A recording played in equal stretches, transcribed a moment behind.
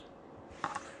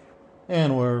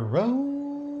And we're rolling.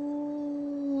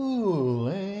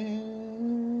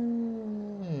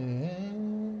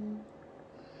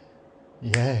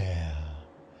 Yeah.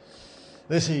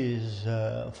 This is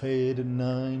Fade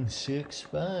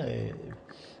 965.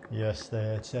 Yes,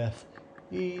 that's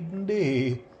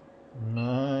FED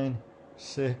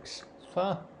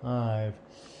 965.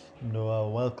 And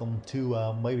welcome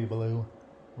to Baby Blue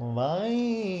Viber.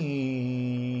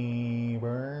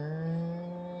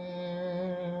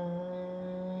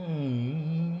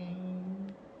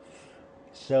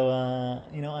 So,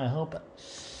 I hope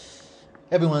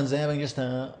everyone's having just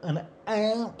an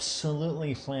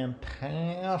absolutely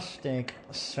fantastic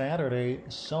Saturday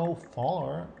so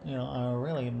far. I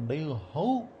really do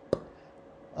hope.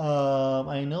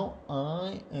 I know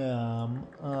I am.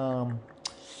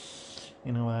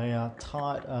 I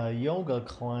taught a yoga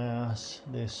class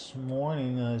this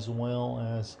morning as well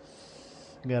as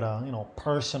get a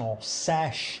personal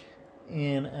sesh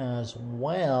in as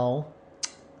well.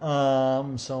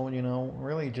 So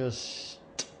really just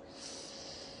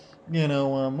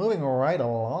moving right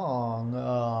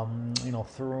along,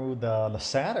 through the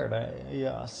Saturday.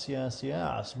 Yes.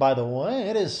 By the way,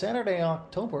 it is Saturday,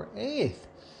 October 8th,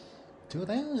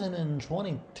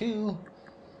 2022.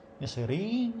 Yes, it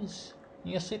is.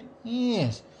 Yes, it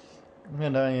is.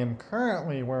 And I am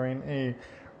currently wearing a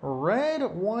red,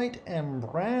 white, and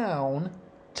brown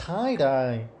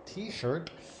tie-dye t-shirt,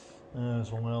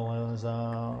 as well as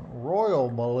royal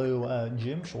blue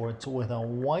gym shorts with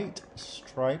white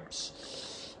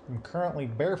stripes. I'm currently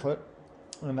barefoot,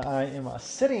 and I am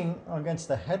sitting against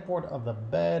the headboard of the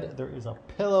bed. There is a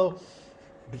pillow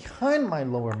behind my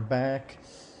lower back,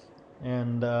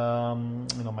 and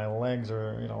my legs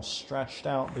are stretched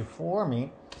out before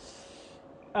me.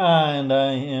 And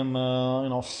I am,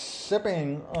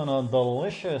 sipping on a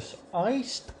delicious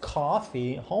iced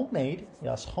coffee, homemade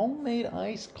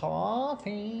iced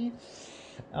coffee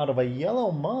out of a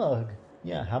yellow mug.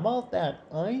 Yeah, how about that?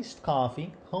 Iced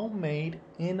coffee, homemade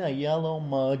in a yellow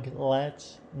mug.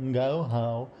 Let's go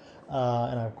ho.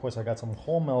 And of course, I got some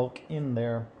whole milk in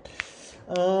there.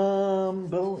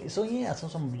 So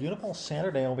some beautiful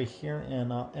Saturday over here in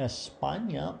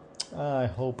España. I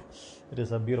hope it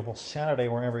is a beautiful Saturday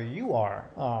wherever you are.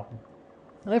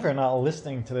 And if you're not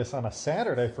listening to this on a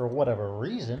Saturday for whatever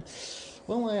reason,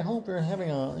 well, I hope you're having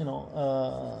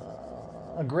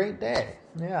a great day.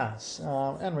 Yes,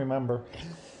 and remember,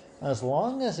 as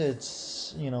long as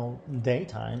it's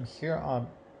daytime here on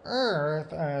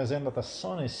Earth, as in that the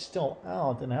sun is still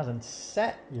out and hasn't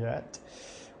set yet,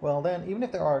 well then, even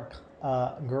if there are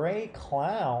gray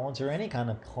clouds or any kind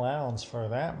of clouds for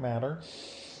that matter,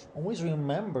 always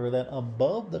remember that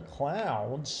above the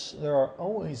clouds there are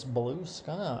always blue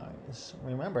skies.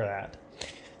 Remember that.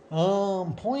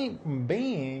 Point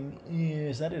being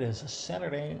is that it is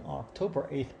Saturday, October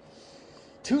 8th,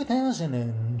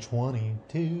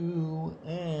 2022,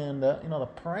 and the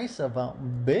price of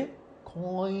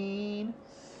Bitcoin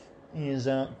is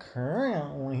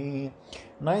currently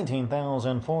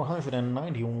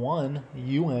 19,491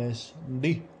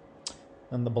 USD,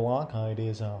 and the block height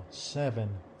is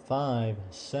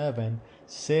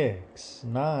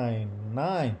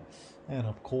 757,699, and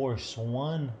of course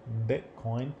 1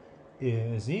 Bitcoin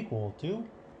is equal to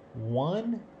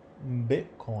 1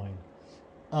 Bitcoin.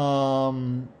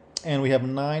 And we have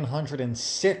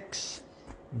 906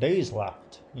 days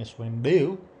left. Yes, we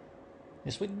do.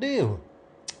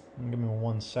 Give me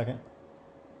 1 second.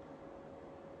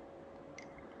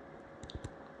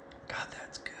 God,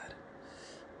 that's good.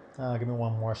 Give me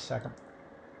 1 more second.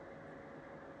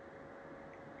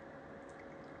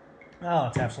 Oh,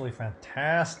 it's absolutely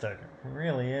fantastic. It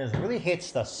really is. It really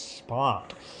hits the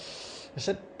spot. Yes,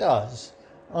 it does.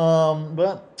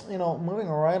 But moving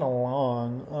right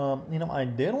along, I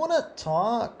did want to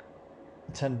talk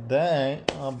today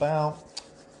about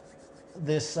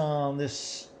this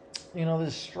this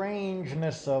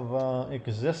strangeness of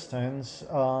existence,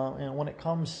 and when it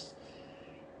comes,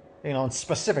 and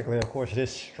specifically, of course, it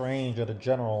is strange at a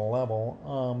general level,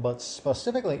 but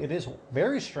specifically, it is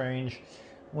very strange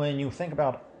when you think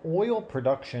about oil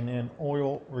production and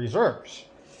oil reserves.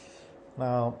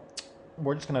 Now,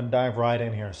 we're just going to dive right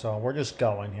in here, so we're just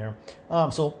going here.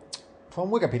 So, from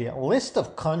Wikipedia, list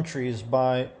of countries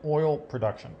by oil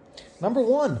production. Number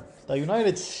 1, the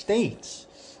United States.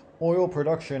 Oil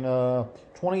production in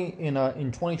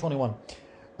 2021,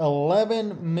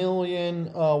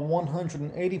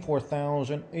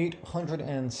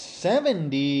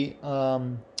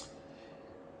 11,184,870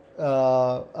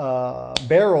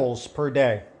 barrels per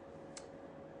day.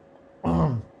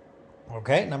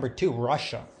 Okay, number 2,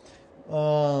 Russia.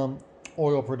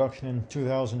 oil production in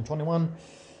 2021,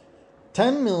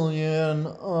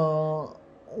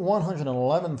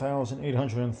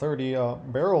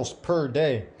 10,111,830 barrels per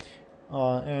day.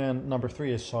 And number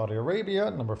 3 is Saudi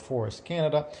Arabia. Number 4 is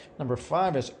Canada. Number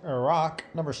 5 is Iraq.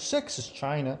 Number 6 is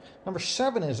China. Number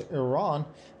 7 is Iran.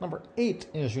 Number 8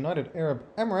 is United Arab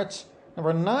Emirates.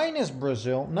 Number 9 is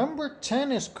Brazil. Number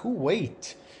 10 is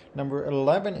Kuwait. Number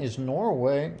 11 is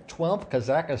Norway. 12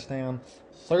 Kazakhstan.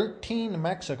 13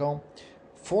 Mexico.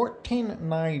 14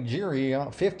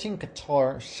 Nigeria. 15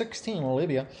 Qatar. 16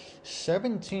 Libya.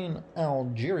 17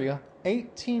 Algeria.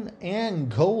 18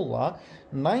 Angola.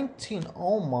 19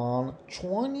 Oman.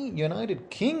 20 United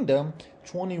Kingdom.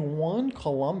 21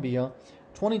 Colombia.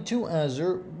 22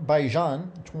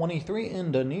 Azerbaijan. 23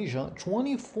 Indonesia.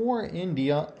 24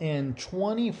 India. And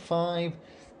 25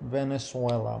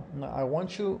 Venezuela. Now, I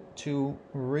want you to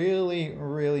really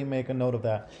make a note of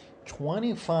that.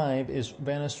 25 is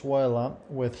Venezuela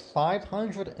with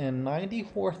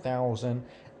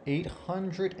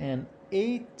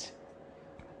 594,808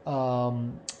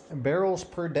 barrels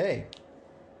per day.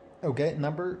 Okay,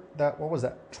 what was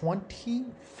that?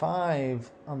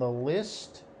 25 on the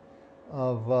list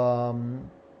of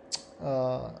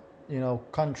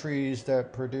countries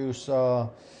that produce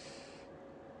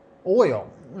oil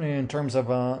in terms of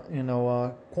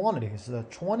quantities. The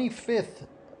 25th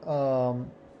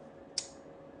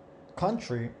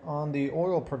country on the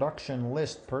oil production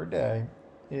list per day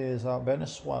is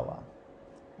Venezuela.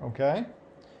 Okay?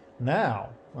 Now,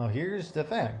 here's the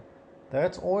thing.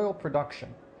 That's oil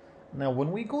production. Now,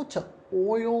 when we go to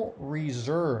oil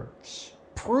reserves,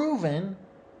 proven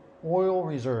oil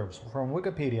reserves from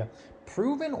Wikipedia,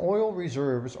 proven oil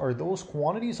reserves are those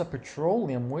quantities of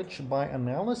petroleum which, by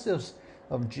analysis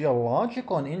of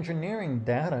geological and engineering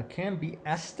data, can be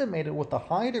estimated with a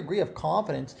high degree of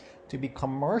confidence to be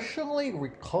commercially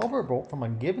recoverable from a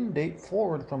given date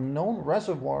forward from known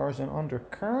reservoirs and under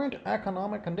current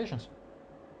economic conditions.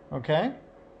 Okay?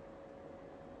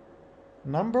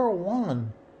 Number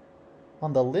 1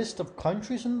 on the list of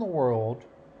countries in the world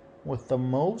with the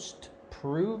most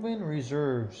proven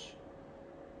reserves,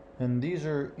 and these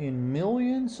are in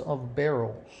millions of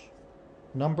barrels.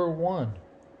 Number 1,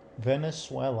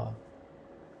 Venezuela,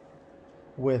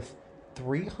 with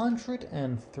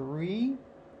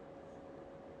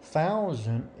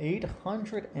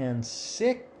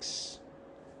 303,806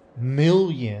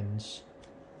 millions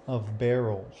of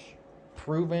barrels,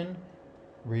 proven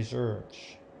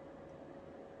reserves.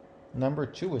 Number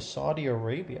 2 is Saudi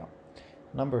Arabia.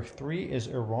 Number 3 is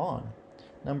Iran.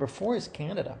 Number 4 is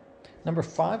Canada. Number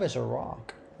 5 is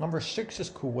Iraq. Number 6 is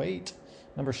Kuwait.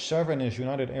 Number 7 is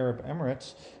United Arab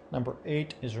Emirates. Number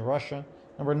 8 is Russia.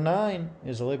 Number 9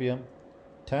 is Libya.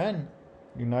 10,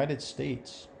 United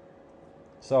States.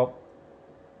 So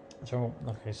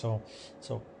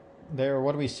there,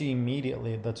 what do we see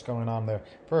immediately that's going on there?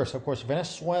 First, of course,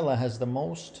 Venezuela has the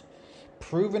most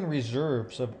proven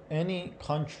reserves of any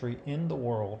country in the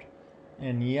world,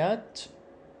 and yet,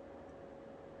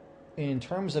 in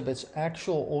terms of its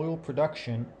actual oil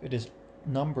production, it is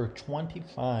number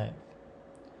 25.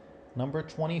 Number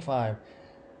 25.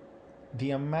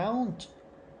 The amount,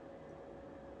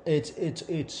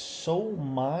 it's so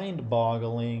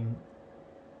mind-boggling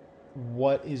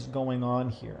what is going on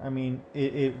here. I mean,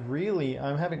 it really,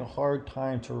 I'm having a hard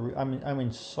time I'm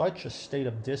in such a state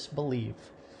of disbelief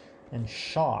and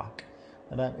shock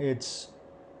that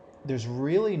there's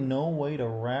really no way to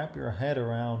wrap your head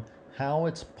around how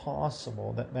it's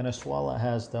possible that Venezuela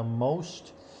has the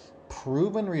most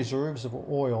proven reserves of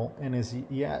oil and is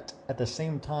yet at the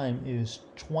same time is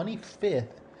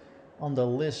 25th on the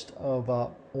list of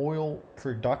oil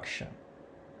production,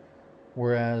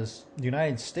 whereas the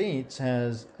United States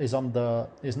is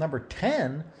number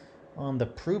 10 on the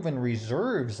proven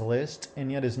reserves list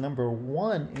and yet is number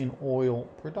 1 in oil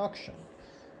production.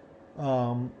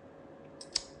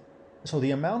 So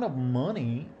the amount of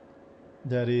money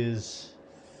that is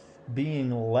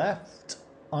being left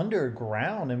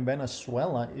underground in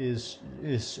Venezuela is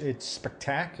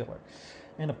spectacular.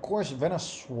 And of course,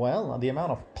 Venezuela, the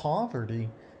amount of poverty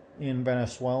in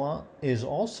Venezuela is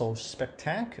also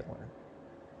spectacular.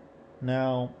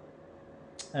 Now,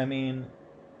 I mean,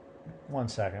 one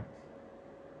second.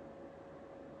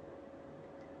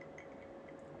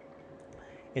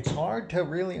 It's hard to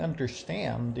really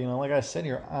understand, like I said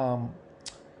here, of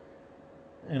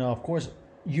course,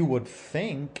 you would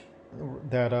think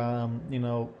that,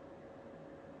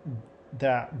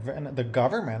 that the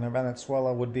government of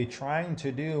Venezuela would be trying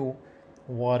to do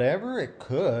whatever it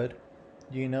could,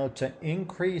 to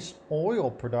increase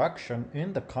oil production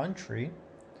in the country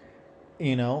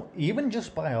even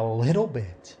just by a little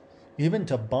bit, even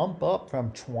to bump up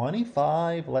from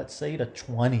 25, let's say, to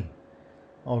 20,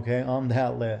 okay, on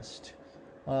that list,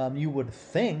 you would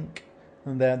think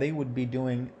that they would be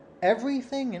doing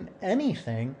everything and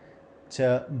anything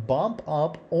to bump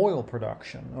up oil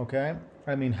production, okay?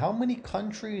 I mean, how many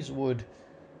countries would,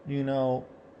 you know,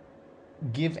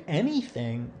 give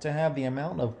anything to have the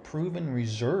amount of proven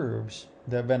reserves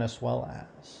that Venezuela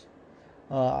has?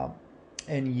 Uh,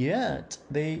 and yet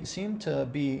they seem to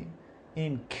be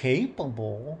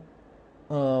incapable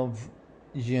of,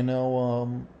 you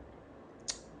know,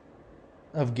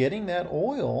 of getting that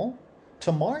oil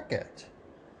to market,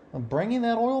 of bringing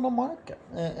that oil to market.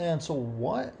 And so,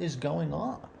 what is going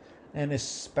on? And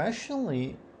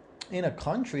especially in a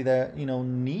country that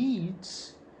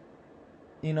needs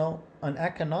an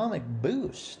economic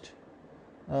boost.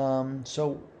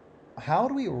 So how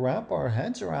do we wrap our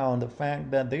heads around the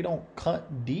fact that they don't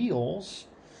cut deals,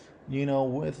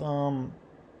 with some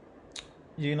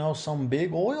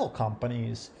big oil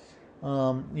companies?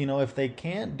 If they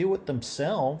can't do it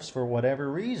themselves for whatever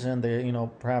reason, they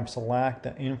perhaps lack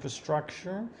the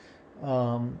infrastructure.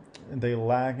 They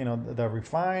lack the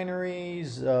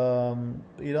refineries, the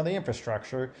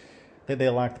infrastructure. They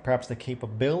lack perhaps the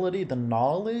capability, the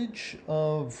knowledge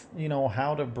of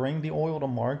how to bring the oil to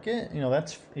market.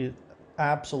 That's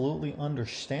absolutely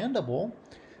understandable.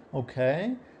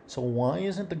 Okay, so why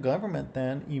isn't the government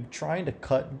then trying to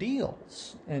cut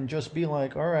deals and just be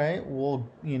like, all right, well,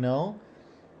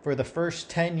 for the first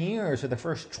 10 years or the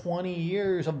first 20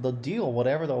 years of the deal,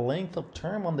 whatever the length of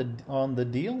term on the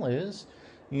deal is,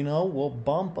 we'll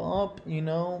bump up,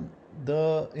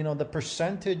 the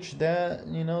percentage that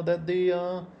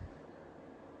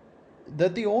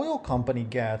that the oil company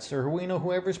gets, or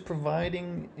whoever's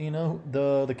providing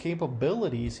the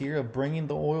capabilities here of bringing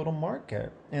the oil to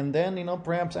market. And then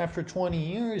perhaps after 20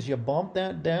 years you bump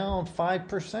that down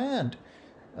 5%.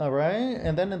 All right,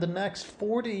 and then in the next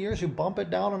 40 years you bump it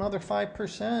down another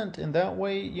 5%, and that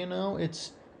way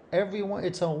it's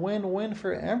a win-win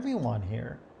for everyone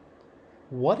here.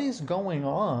 What is going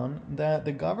on that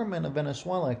the government of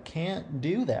Venezuela can't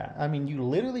do that? I mean, you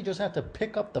literally just have to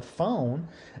pick up the phone,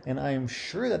 and I am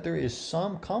sure that there is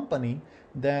some company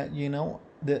that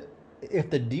that if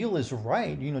the deal is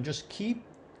right, just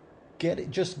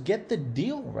get the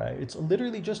deal right. It's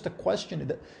literally just a question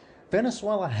that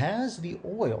Venezuela has the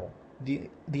oil, the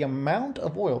amount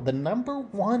of oil, the number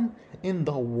one in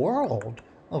the world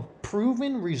of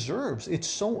proven reserves. It's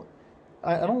so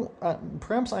I don't.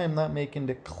 Perhaps I am not making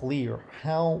it clear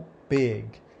how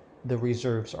big the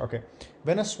reserves are. Okay,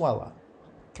 Venezuela,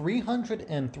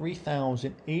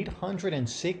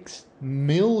 303,806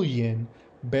 million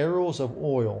barrels of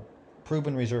oil,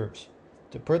 proven reserves.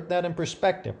 To put that in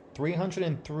perspective,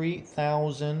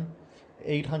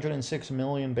 303,806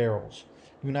 million barrels.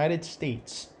 United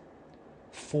States,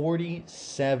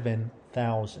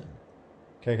 47,000.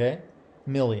 Okay,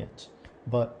 millions,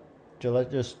 but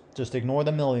just ignore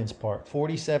the millions part.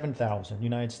 47,000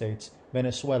 United States.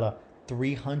 Venezuela,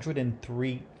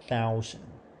 303,000.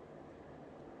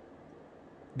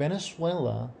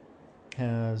 Venezuela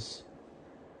has,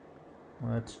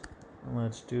 let's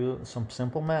do some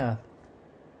simple math,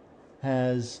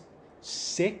 has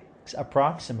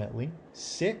approximately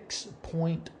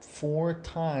 6.4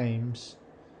 times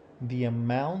the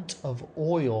amount of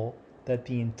oil that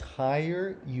the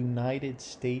entire United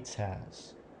States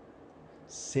has.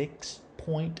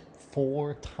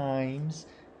 6.4 times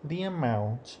the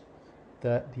amount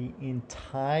that the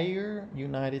entire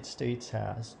United States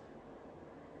has.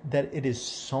 That it is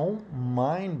so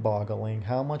mind-boggling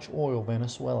how much oil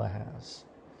Venezuela has.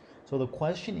 So the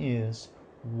question is,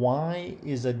 why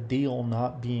is a deal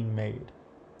not being made?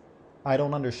 I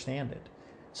don't understand it.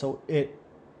 So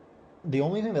the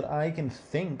only thing that I can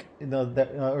think,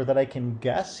 that I can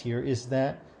guess here, is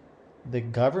that the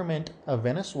government of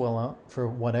Venezuela, for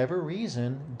whatever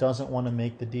reason, doesn't want to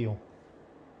make the deal.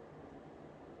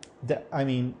 I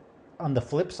mean, on the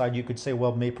flip side, you could say,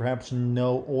 well, maybe perhaps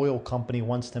no oil company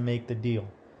wants to make the deal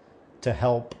to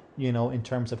help, in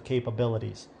terms of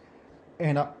capabilities.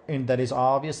 And that is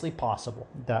obviously possible.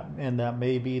 That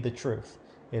may be the truth.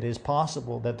 It is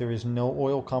possible that there is no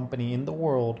oil company in the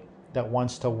world that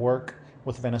wants to work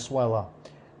with Venezuela.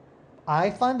 I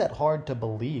find that hard to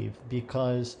believe,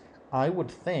 because I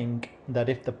would think that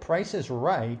if the price is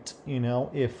right,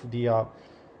 if the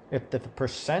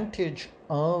percentage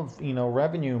of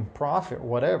revenue, profit,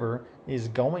 whatever, is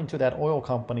going to that oil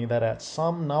company, that at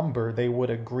some number they would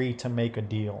agree to make a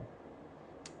deal,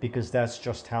 because that's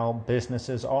just how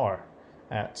businesses are.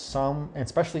 At some,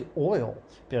 especially oil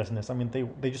business, I mean,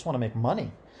 they just want to make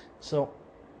money. So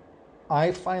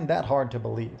I find that hard to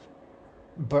believe,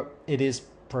 but it is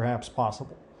perhaps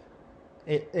possible.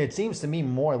 It seems to me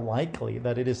more likely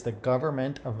that it is the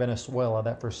government of Venezuela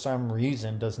that for some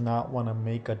reason does not want to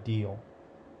make a deal.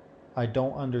 I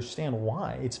don't understand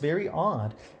why. It's very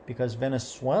odd because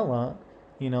Venezuela,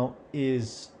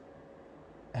 is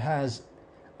has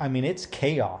I mean it's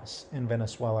chaos in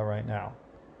Venezuela right now.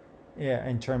 Yeah,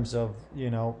 in terms of,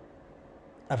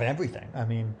 of everything. I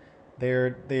mean,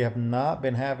 they have not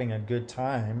been having a good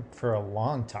time for a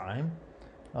long time.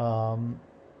 Um,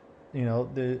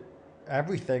 the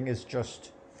everything is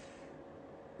just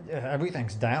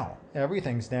everything's down.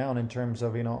 Everything's down in terms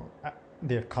of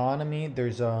the economy.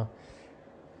 There's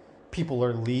people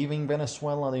are leaving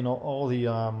Venezuela. All the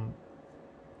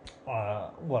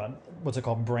what's it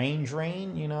called, brain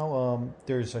drain.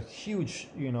 There's a huge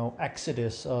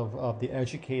exodus of the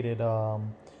educated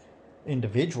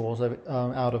individuals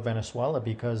out of Venezuela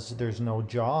because there's no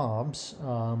jobs.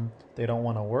 They don't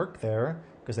want to work there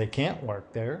because they can't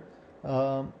work there.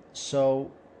 So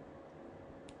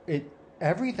it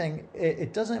everything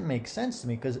it doesn't make sense to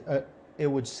me because it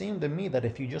would seem to me that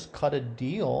if you just cut a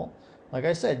deal, like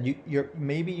I said,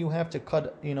 maybe you have to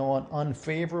cut an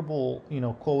unfavorable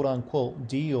quote unquote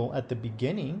deal at the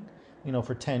beginning,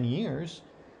 for 10 years,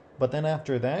 but then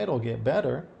after that it'll get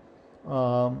better.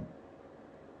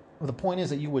 The point is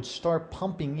that you would start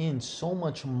pumping in so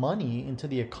much money into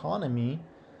the economy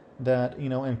that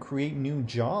and create new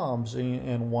jobs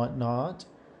and whatnot,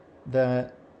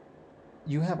 that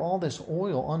you have all this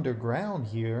oil underground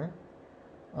here.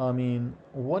 I mean,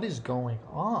 what is going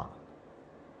on?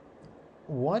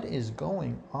 What is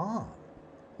going on?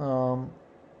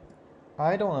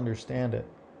 I don't understand it.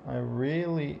 I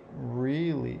really,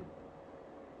 really,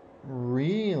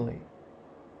 really,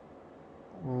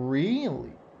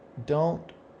 really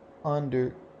don't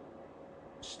understand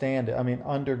it. I mean,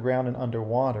 underground and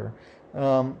underwater.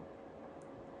 But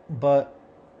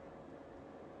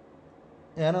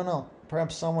I don't know.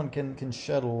 Perhaps someone can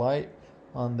shed light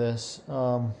on this.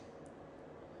 I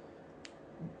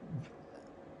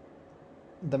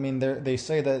mean, they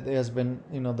say that it has been,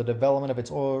 the development of its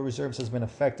oil reserves has been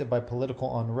affected by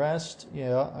political unrest.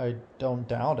 Yeah, I don't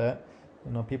doubt it.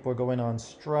 People are going on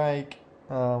strike.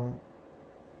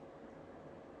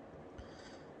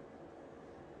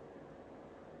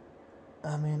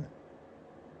 I mean,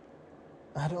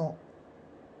 I don't.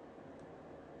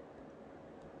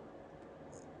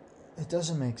 It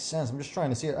doesn't make sense. I'm just trying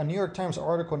to see it. A New York Times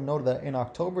article noted that in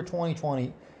October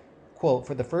 2020, quote,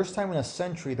 for the first time in a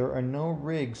century, there are no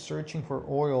rigs searching for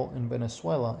oil in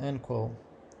Venezuela, end quote.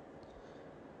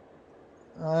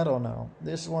 I don't know.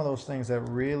 This is one of those things that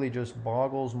really just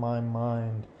boggles my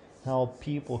mind, how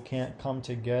people can't come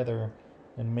together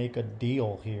and make a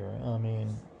deal here. I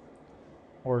mean,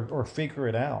 or figure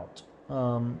it out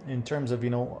in terms of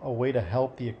a way to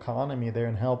help the economy there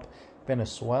and help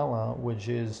Venezuela, which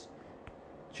is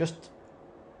just,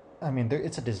 I mean,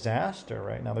 it's a disaster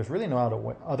right now. There's really no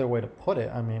other way to put it.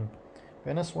 I mean,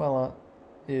 Venezuela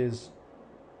is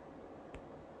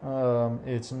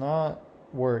it's not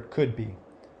where it could be,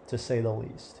 to say the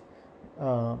least.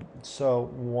 So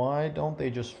why don't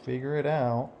they just figure it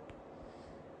out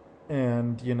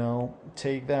and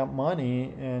take that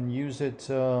money and use it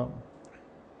to,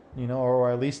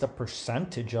 or at least a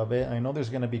percentage of it. I know there's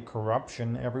going to be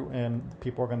corruption and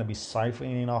people are going to be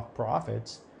siphoning off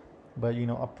profits, but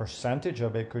a percentage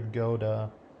of it could go to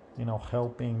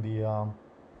helping the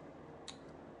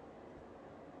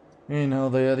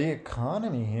the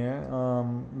economy here.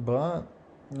 But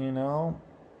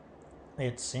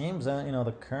it seems that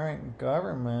the current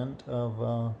government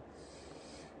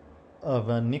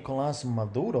of Nicolas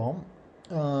Maduro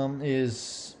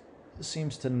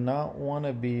seems to not want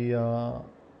to be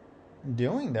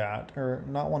doing that, or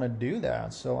not want to do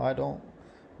that. So I don't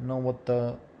know what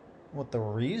the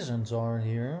reasons are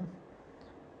here.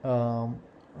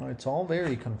 It's all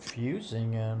very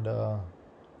confusing and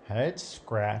head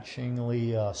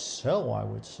scratchingly so, I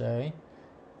would say.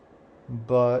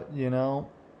 But the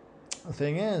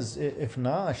thing is, if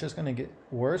not, it's just going to get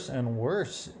worse and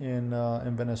worse in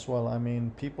Venezuela. I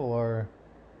mean, people are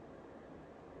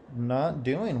not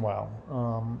doing well.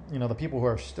 The people who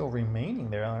are still remaining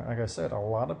there, like I said, a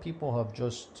lot of people have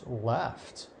just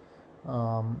left.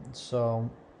 So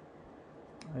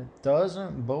it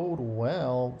doesn't bode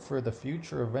well for the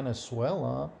future of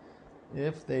Venezuela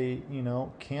if they,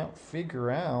 can't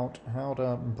figure out how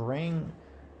to bring,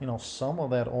 some of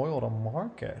that oil to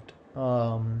market.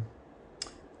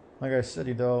 Like I said,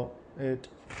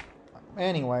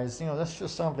 anyways, that's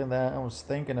just something that I was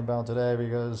thinking about today,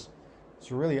 because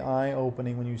it's really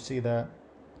eye-opening when you see that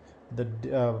the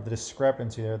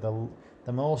discrepancy there.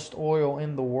 The most oil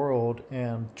in the world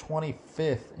and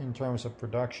 25th in terms of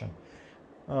production.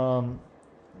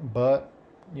 But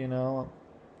you know,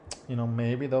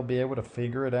 maybe they'll be able to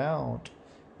figure it out.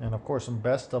 And of course,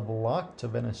 best of luck to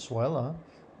Venezuela.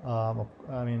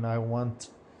 I mean, I want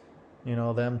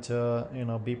them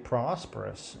to be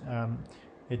prosperous.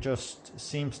 It just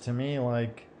seems to me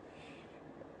like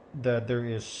that there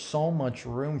is so much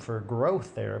room for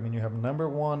growth there. I mean, you have number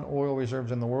one oil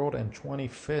reserves in the world and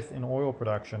 25th in oil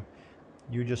production.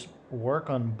 You just work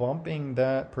on bumping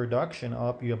that production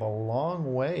up. You have a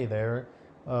long way there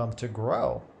to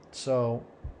grow. So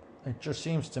it just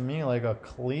seems to me like a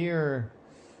clear,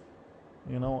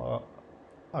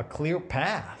 a clear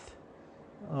path.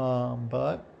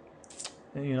 But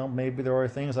maybe there are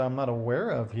things I'm not aware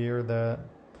of here that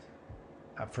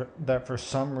for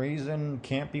some reason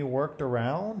can't be worked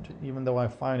around, even though I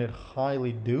find it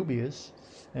highly dubious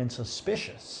and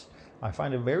suspicious. I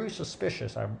find it very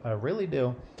suspicious, I really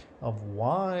do, of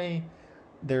why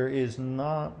there is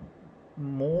not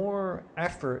more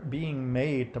effort being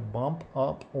made to bump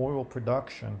up oil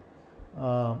production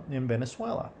in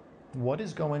Venezuela. What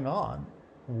is going on?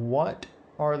 What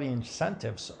are the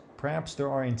incentives? Perhaps there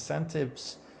are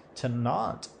incentives to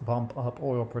not bump up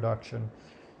oil production.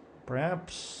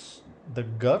 Perhaps the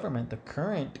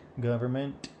current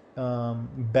government,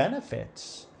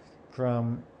 benefits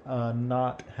from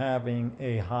not having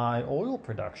a high oil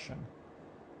production.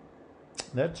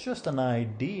 That's just an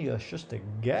idea, it's just a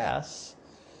guess.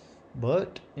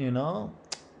 But,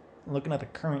 looking at the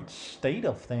current state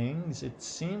of things, it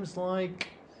seems like,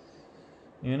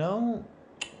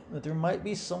 that there might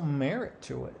be some merit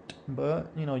to it. But,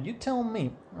 you tell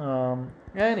me.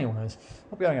 Anyways,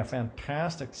 hope you're having a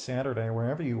fantastic Saturday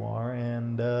wherever you are,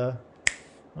 and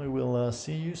we will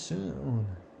see you soon.